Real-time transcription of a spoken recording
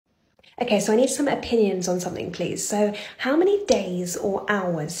Okay, so I need some opinions on something, please. So how many days or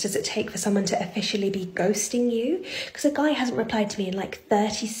hours does it take for someone to officially be ghosting you? Because a guy hasn't replied to me in like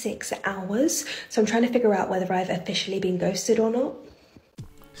 36 hours. So I'm trying to figure out whether I've officially been ghosted or not.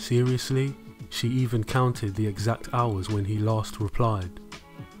 Seriously? She even counted the exact hours when he last replied.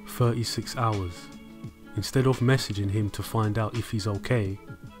 36 hours. Instead of messaging him to find out if he's okay,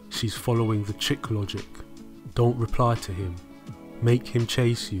 she's following the chick logic. Don't reply to him. Make him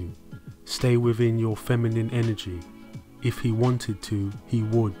chase you. Stay within your feminine energy. If he wanted to, he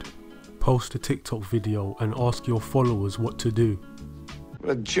would. Post a TikTok video and ask your followers what to do.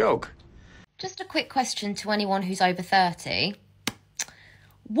 What a joke. Just a quick question to anyone who's over 30.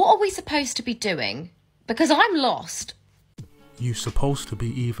 What are we supposed to be doing? Because I'm lost. You're supposed to be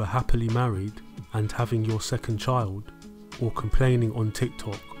either happily married and having your second child, or complaining on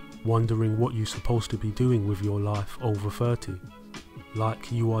TikTok, wondering what you're supposed to be doing with your life over 30.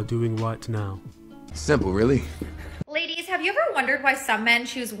 Like you are doing right now. Simple, really. Ladies, have you ever wondered why some men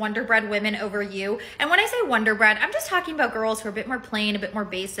choose Wonder Bread women over you? And when I say Wonder Bread, I'm just talking about girls who are a bit more plain, a bit more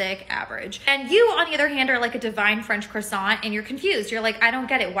basic, average. And you, on the other hand, are like a divine French croissant and you're confused. You're like, I don't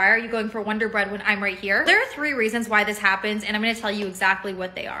get it. Why are you going for Wonder Bread when I'm right here? There are 3 reasons why this happens, and I'm gonna tell you exactly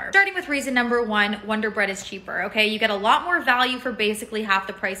what they are. Starting with reason number 1, Wonder Bread is cheaper, okay? You get a lot more value for basically half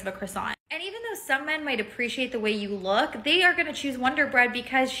the price of a croissant. And even though some men might appreciate the way you look, they are gonna choose Wonder Bread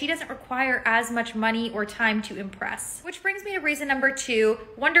because she doesn't require as much money or time to impress. Which brings me to reason number 2,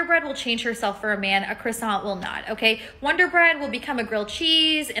 Wonder Bread will change herself for a man, a croissant will not, okay? Wonder Bread will become a grilled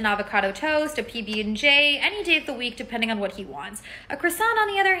cheese, an avocado toast, a PB&J, any day of the week depending on what he wants. A croissant, on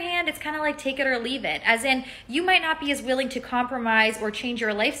the other hand, it's kind of like take it or leave it, as in you might not be as willing to compromise or change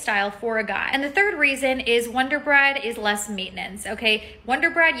your lifestyle for a guy. And the third reason is Wonder Bread is less maintenance, okay? Wonder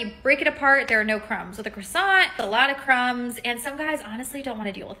Bread, you break it apart, there are no crumbs. With a croissant, a lot of crumbs, and some guys honestly don't want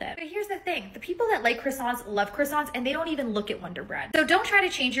to deal with it. But here's the thing, the people that like croissants love croissants, and they don't even look at Wonder Bread. So don't try to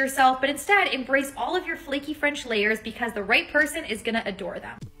change yourself, but instead embrace all of your flaky French layers because the right person is gonna adore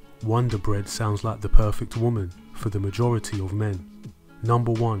them. Wonder Bread sounds like the perfect woman for the majority of men.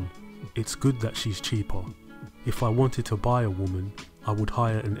 Number 1, it's good that she's cheaper. If I wanted to buy a woman, I would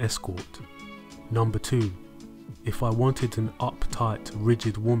hire an escort. Number 2, if I wanted an uptight,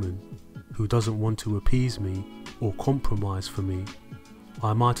 rigid woman who doesn't want to appease me or compromise for me,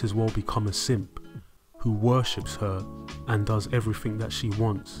 I might as well become a simp who worships her and does everything that she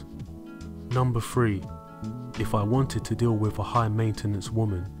wants. Number 3, if I wanted to deal with a high maintenance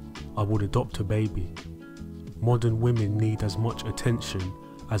woman, I would adopt a baby. Modern women need as much attention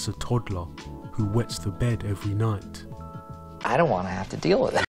as a toddler who wets the bed every night. I don't want to have to deal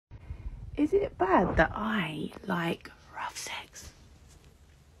with it. Is it bad that I like rough sex?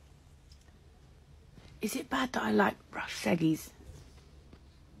 Is it bad that I like rough seggies?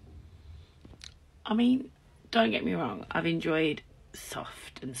 I mean, don't get me wrong, I've enjoyed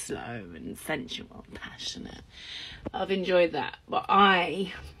soft and slow and sensual and passionate. I've enjoyed that, but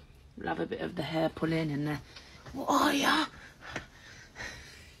I love a bit of the hair pulling and the, what are ya?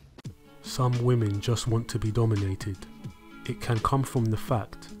 Some women just want to be dominated. It can come from the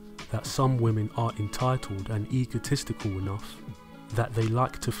fact that some women are entitled and egotistical enough that they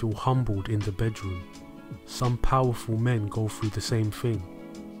like to feel humbled in the bedroom. Some powerful men go through the same thing.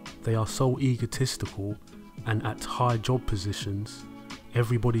 They are so egotistical, and at high job positions,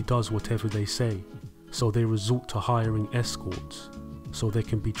 everybody does whatever they say, so they resort to hiring escorts, so they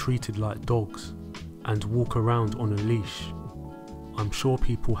can be treated like dogs and walk around on a leash. I'm sure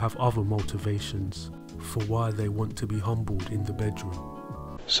people have other motivations for why they want to be humbled in the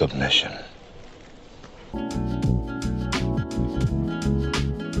bedroom. Submission.